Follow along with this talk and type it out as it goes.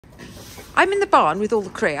I'm in the barn with all the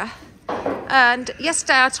cria, and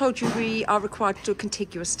yesterday I told you we are required to do a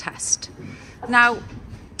contiguous test. Now,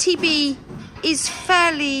 TB is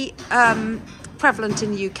fairly prevalent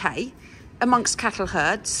in the UK amongst cattle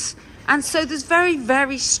herds, and so there's very,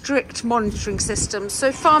 very strict monitoring systems.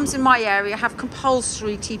 So farms in my area have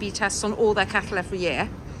compulsory TB tests on all their cattle every year.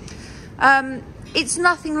 It's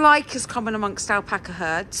nothing like as common amongst alpaca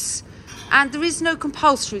herds, and there is no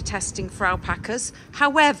compulsory testing for alpacas.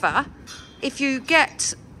 However, if you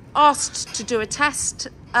get asked to do a test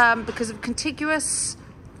because of contiguous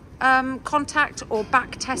contact or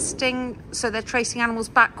back testing, so they're tracing animals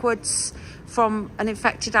backwards from an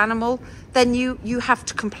infected animal, then you have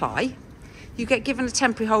to comply. You get given a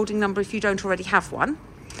temporary holding number if you don't already have one.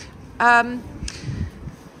 But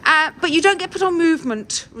you don't get put on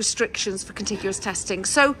movement restrictions for contiguous testing.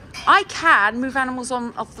 So I can move animals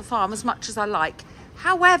off the farm as much as I like.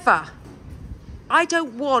 However, I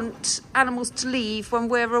don't want animals to leave when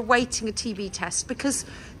we're awaiting a TB test, because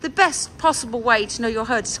the best possible way to know your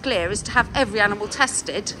herd is clear is to have every animal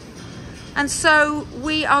tested. And so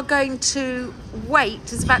we are going to wait.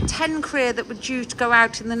 There's about 10 cria that were due to go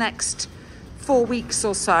out in the next 4 weeks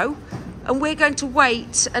or so. And we're going to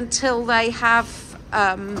wait until they have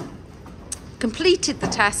completed the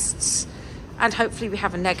tests, and hopefully we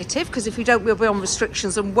have a negative, because if we don't, we'll be on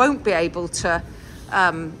restrictions and won't be able to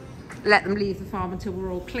let them leave the farm until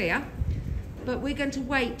we're all clear. But we're going to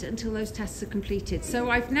wait until those tests are completed. So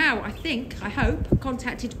I've now, I hope,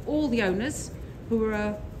 contacted all the owners who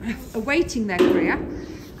are awaiting their cria,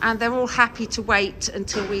 and they're all happy to wait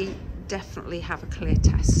until we definitely have a clear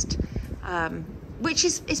test, which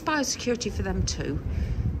is biosecurity for them too.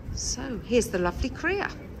 So here's the lovely cria.